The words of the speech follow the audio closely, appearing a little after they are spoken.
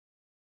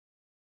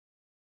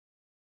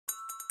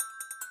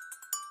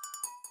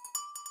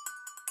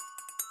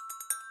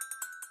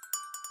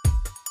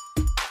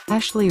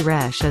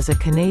Resch is a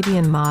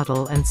Canadian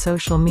model and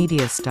social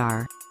media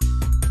star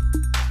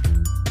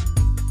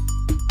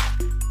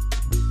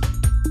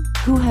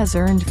who has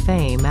earned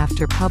fame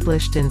after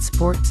published in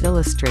Sports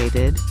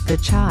Illustrated,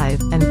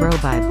 TheChive, and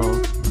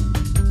BroBible.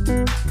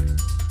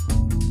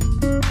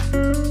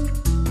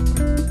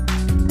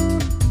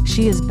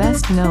 She is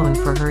best known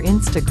for her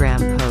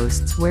Instagram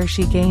posts where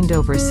she gained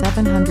over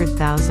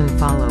 700,000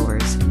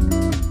 followers.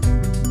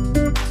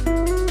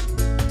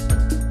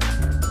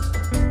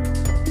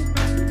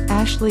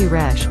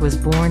 Resch was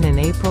born in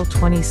April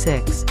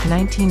 26,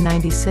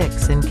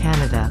 1996 in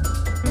Canada.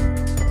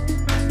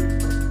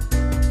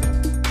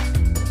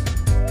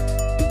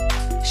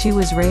 She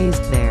was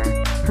raised there.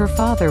 Her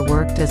father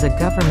worked as a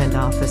government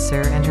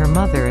officer and her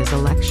mother as a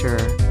lecturer.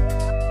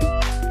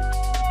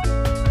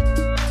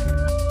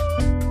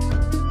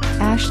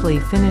 Ashley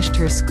finished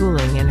her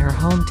schooling in her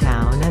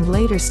hometown and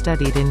later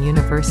studied in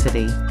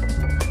university.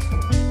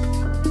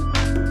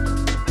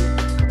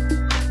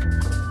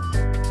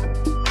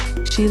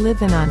 She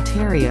lives in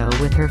Ontario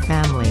with her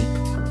family.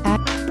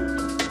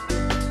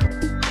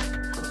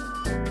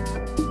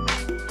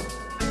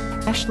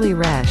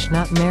 Resch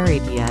not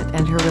married yet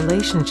and her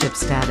relationship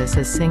status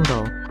is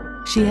single.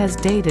 She has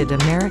dated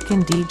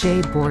American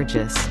DJ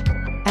Borgeous.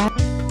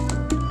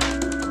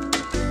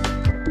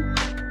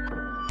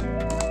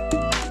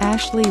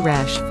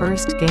 Resch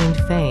first gained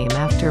fame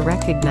after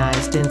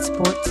recognized in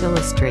Sports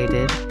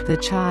Illustrated,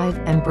 TheChive,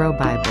 and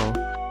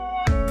BroBible.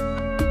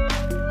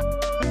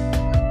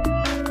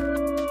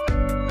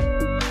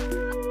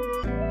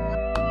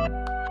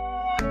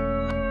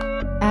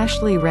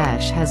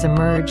 Resch has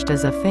emerged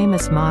as a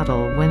famous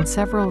model when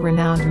several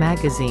renowned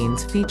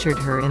magazines featured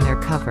her in their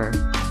cover.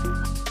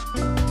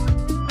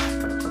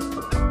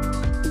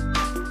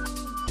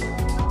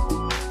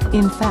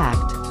 In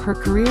fact, her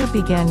career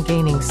began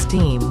gaining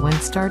steam when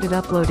started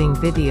uploading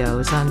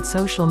videos on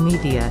social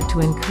media to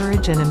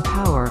encourage and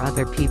empower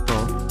other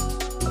people.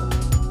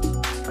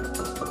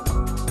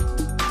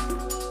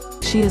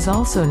 She is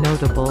also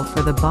notable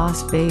for the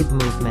Boss Babe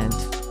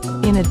movement.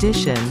 In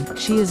addition,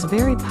 she is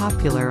very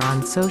popular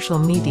on social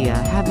media,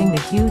 having a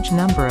huge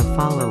number of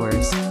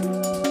followers.